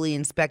visually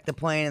inspect the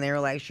plane. And they were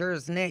like, sure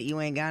as snit,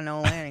 you ain't got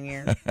no landing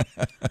gear.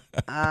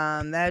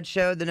 That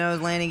showed the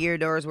nose landing gear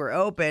doors were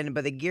open,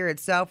 but the gear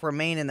itself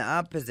remained in the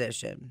up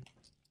position,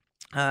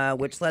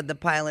 which led the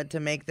pilot to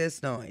make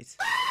this noise.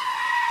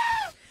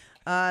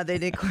 They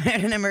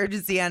declared an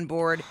emergency on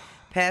board.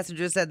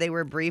 Passengers said they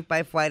were briefed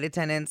by flight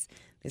attendants.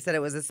 They said it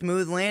was a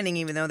smooth landing,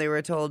 even though they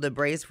were told to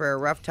brace for a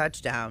rough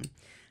touchdown.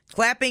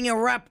 Clapping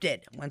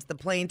erupted once the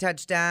plane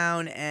touched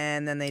down,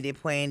 and then they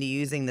deplaned to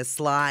using the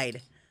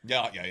slide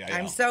Yeah.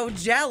 I'm so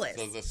jealous.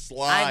 So the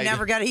slide. I've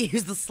never got to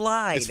use the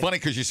slide. It's funny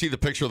because you see the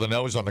picture of the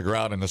nose on the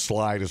ground, and the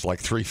slide is like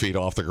 3 feet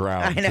off the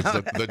ground. I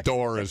know. The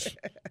door is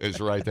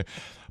right there.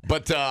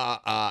 But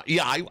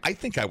I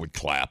think I would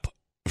clap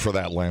for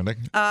that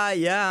landing.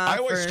 Yeah, I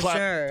always for clap.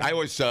 sure. I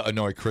always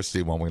annoy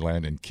Christy when we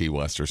land in Key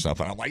West or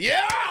something. I'm like,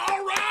 yeah,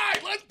 all right,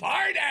 let's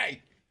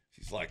party.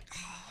 She's like,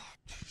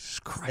 Jesus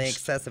Christ. The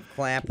excessive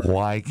clapper.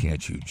 Why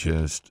can't you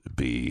just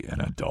be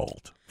an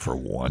adult for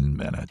 1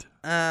 minute?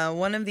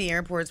 One of the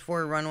airport's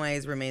 4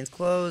 runways remains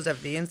closed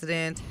after the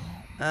incident.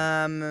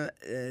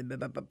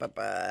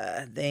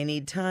 They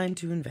need time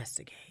to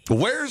investigate.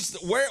 Where is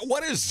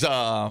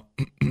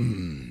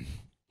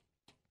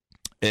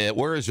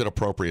it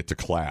appropriate to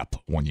clap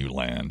when you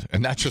land,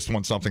 and not just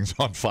when something's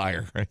on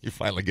fire and you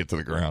finally get to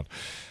the ground,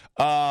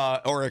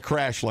 or a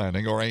crash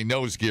landing, or a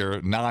non-nose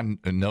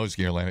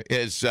gear landing?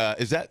 Is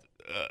that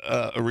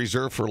a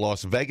reserve for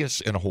Las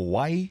Vegas and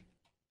Hawaii?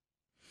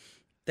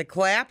 The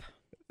clap?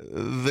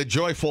 The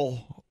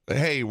joyful,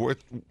 hey, we're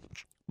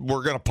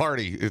going to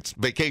party. It's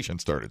vacation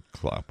started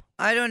clap.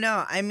 I don't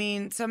know. I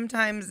mean,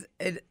 sometimes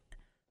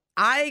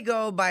I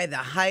go by the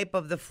hype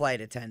of the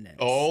flight attendants.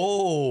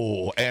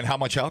 Oh, and how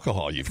much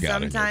alcohol you've got.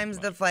 Sometimes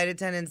the flight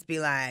attendants be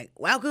like,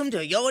 welcome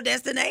to your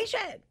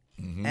destination.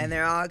 Mm-hmm. And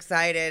they're all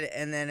excited,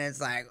 and then it's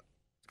like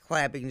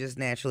clapping just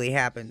naturally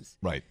happens.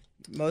 Right.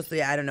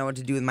 Mostly I don't know what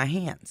to do with my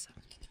hands.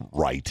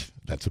 Right.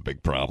 That's a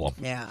big problem.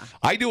 Yeah.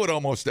 I do it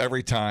almost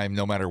every time,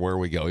 no matter where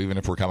we go. Even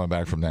if we're coming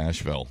back from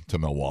Nashville to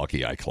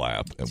Milwaukee, I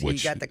clap. So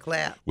you got the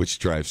clap. Which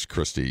drives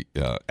Christy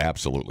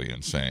absolutely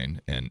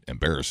insane and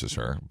embarrasses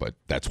her, but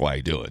that's why I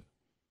do it.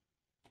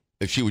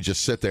 If she would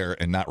just sit there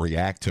and not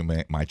react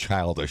to my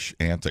childish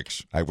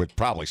antics, I would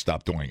probably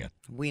stop doing it.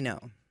 We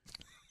know.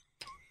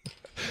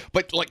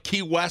 But like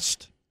Key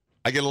West,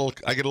 I get a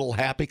little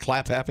happy,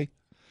 clap happy.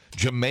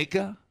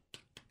 Jamaica,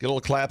 get a little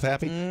clap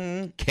happy.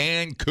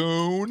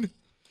 Cancun,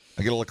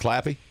 I get a little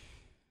clappy.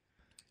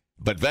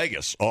 But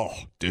Vegas, oh,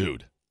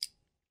 dude.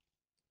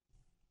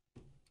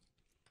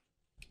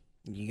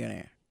 You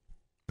gonna?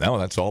 No,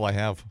 that's all I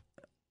have.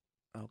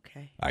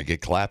 Okay. I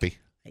get clappy.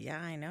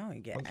 Yeah, I know. You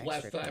get When's extra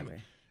last time?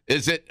 clappy.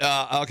 Is it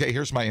okay?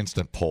 Here's my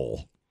instant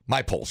poll.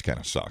 My polls kind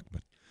of suck,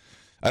 but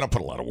I don't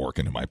put a lot of work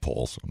into my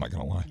polls. I'm not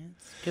gonna lie.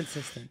 It's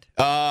consistent.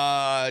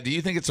 Do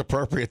you think it's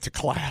appropriate to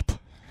clap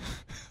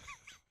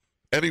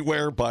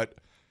anywhere but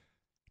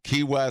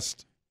Key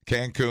West,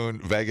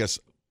 Cancun, Vegas,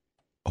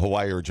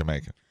 Hawaii, or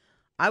Jamaica?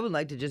 I would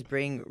like to just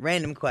bring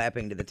random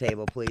clapping to the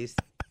table, please.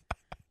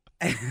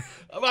 How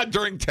about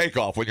during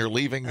takeoff when you're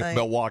leaving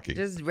Milwaukee?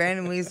 Just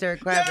randomly start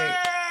clapping.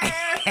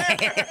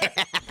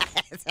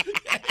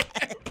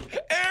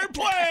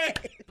 Airplane!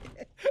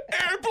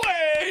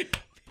 Airplane!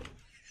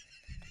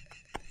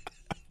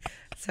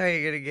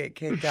 Sorry, you're going to get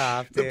kicked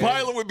off, The dude.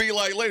 pilot would be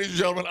like, ladies and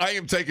gentlemen, I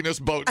am taking this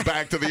boat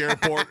back to the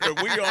airport, and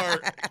we are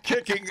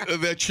kicking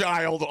the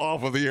child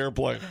off of the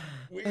airplane.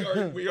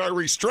 We are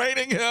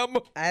restraining him.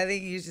 I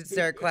think you should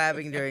start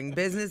clapping during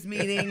business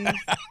meetings,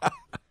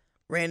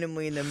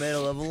 randomly in the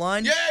middle of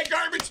lunch. Yay,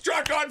 garbage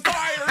truck on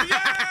fire!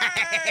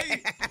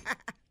 Yay!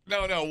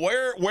 No.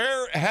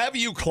 Where have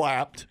you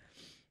clapped?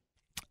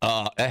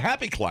 A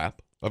happy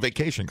clap, a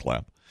vacation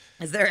clap.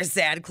 Is there a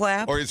sad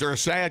clap? Or is there a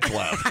sad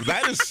clap?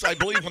 That is, I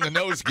believe, when the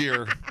nose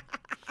gear.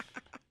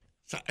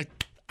 So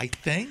I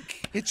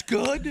think it's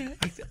good.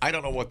 I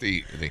don't know what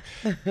the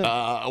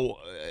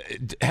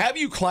have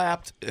you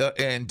clapped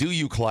and do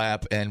you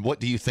clap, and what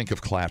do you think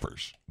of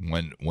clappers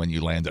when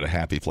you land at a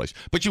happy place?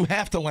 But you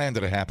have to land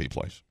at a happy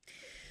place.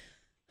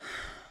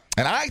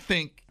 And I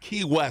think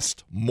Key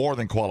West more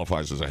than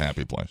qualifies as a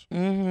happy place.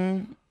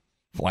 Mm-hmm.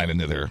 Flying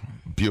into their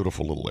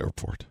beautiful little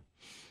airport.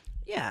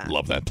 Yeah.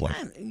 Love that place.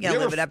 You gotta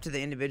live it up to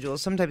the individual.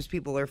 Sometimes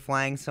people are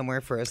flying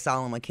somewhere for a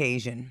solemn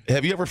occasion.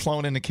 Have you ever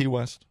flown into Key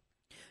West?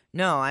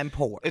 No, I'm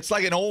poor. It's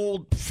like an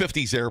old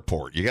 50s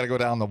airport. You got to go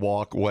down the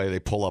walkway. They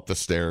pull up the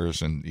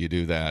stairs, and you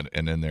do that.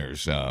 And then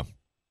there's a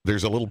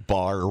little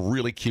bar, a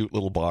really cute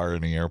little bar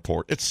in the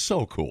airport. It's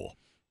so cool.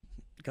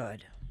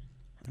 Good.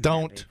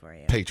 Don't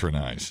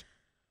patronize.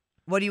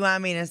 What do you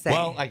want me to say?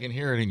 Well, I can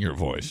hear it in your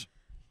voice.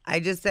 I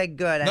just said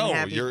good. I'm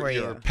happy for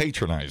you. You're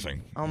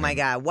patronizing. Oh my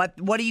God! What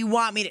do you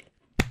want me to?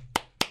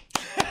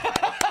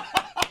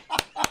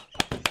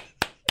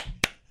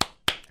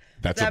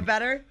 Is that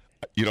better?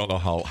 You don't know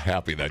how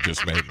happy that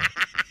just made me.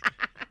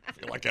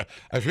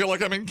 I feel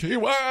like I'm in Key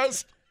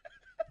West.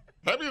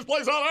 Happiest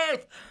place on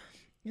earth.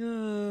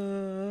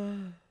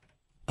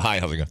 Hi,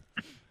 how's it going?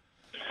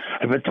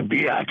 I bet the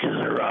biatch is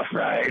a rough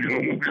ride.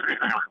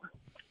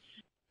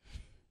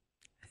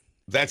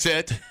 That's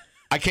it.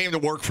 I came to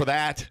work for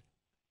that.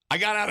 I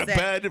got out of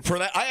bed for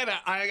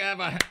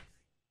that.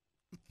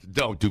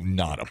 Do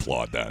not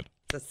applaud that.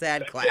 It's a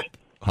sad clap.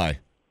 Hi.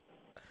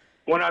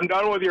 When I'm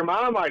done with your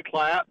mom, I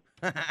clap.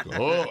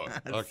 Oh,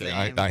 okay.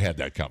 I had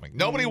that coming.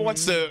 Nobody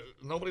wants to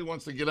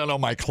get on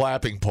my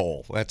clapping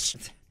pole. That's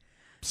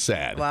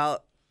sad.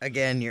 Well,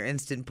 again, your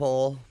instant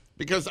poll.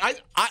 Because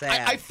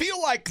I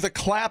feel like the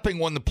clapping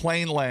when the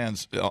plane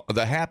lands,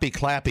 the happy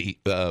clappy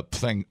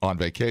thing on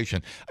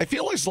vacation, I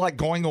feel it's like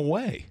going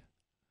away.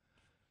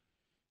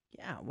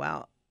 Yeah,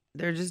 well,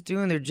 they're just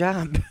doing their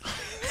job.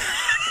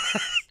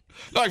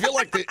 No, I feel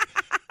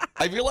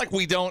like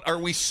we don't. Are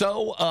we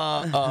so?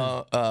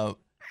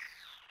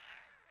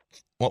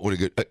 What would a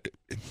good?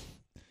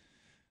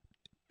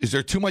 Is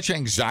there too much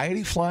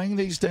anxiety flying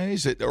these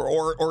days?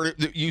 Or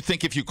you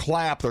think if you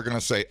clap, they're going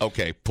to say,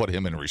 okay, put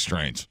him in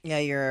restraints? Yeah,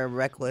 you're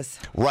reckless.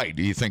 Right.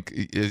 Do you think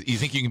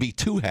you can be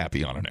too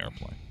happy on an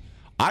airplane?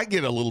 I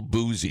get a little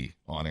boozy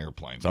on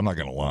airplanes. I'm not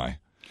going to lie.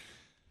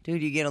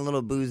 Dude, you get a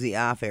little boozy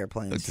off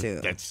airplanes,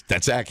 too.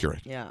 That's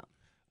accurate. Yeah.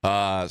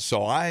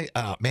 So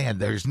man,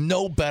 there's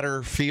no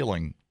better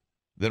feeling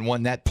than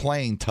when that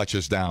plane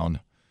touches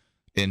down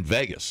in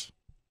Vegas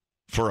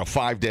for a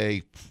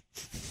 5-day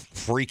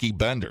freaky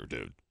bender,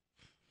 dude.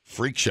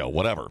 Freak show,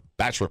 whatever.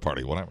 Bachelor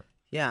party, whatever.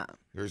 Yeah.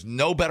 There's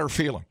no better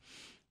feeling.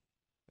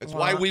 It's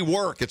why we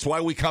work. It's why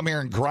we come here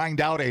and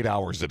grind out 8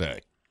 hours a day.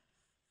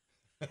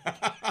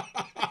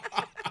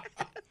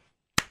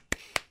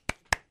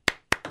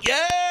 Yay!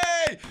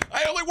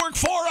 I only work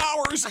 4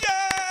 hours.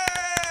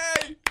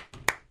 Yay!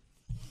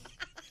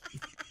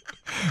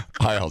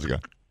 Hi, how's it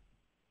going?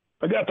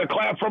 I got the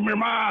clap from your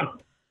mom.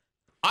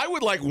 I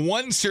would like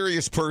one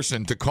serious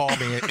person to call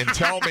me and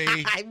tell me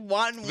I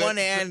want one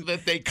hand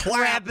that they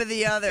clap in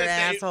the other,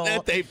 asshole.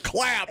 That they've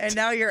clapped. And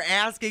now you're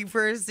asking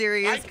for a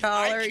serious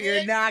caller.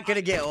 You're not going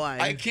to get one.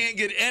 I can't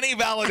get any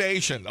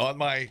validation on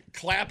my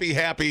clappy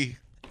happy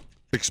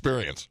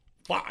experience.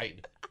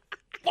 Fine.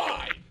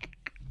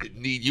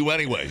 Didn't need you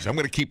anyways. I'm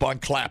going to keep on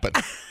clapping.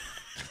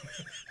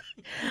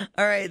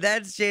 All right,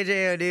 that's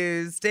JJO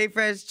News. Stay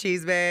fresh,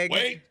 cheese bag.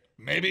 Wait,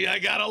 maybe I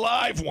got a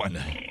live one.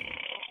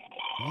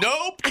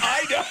 Nope,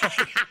 I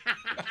don't.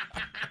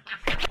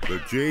 The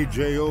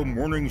JJO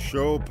Morning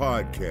Show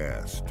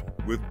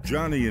podcast with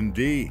Johnny and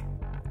D.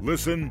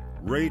 Listen,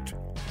 rate,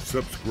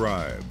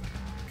 subscribe.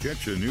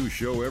 Catch a new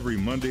show every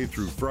Monday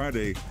through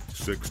Friday,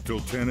 6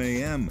 till 10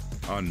 a.m.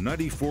 on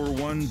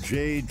 94.1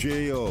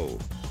 JJO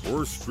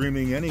or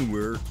streaming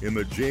anywhere in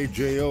the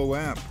JJO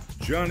app.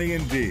 Johnny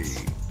and D.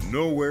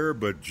 Nowhere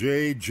but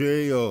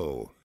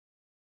JJO.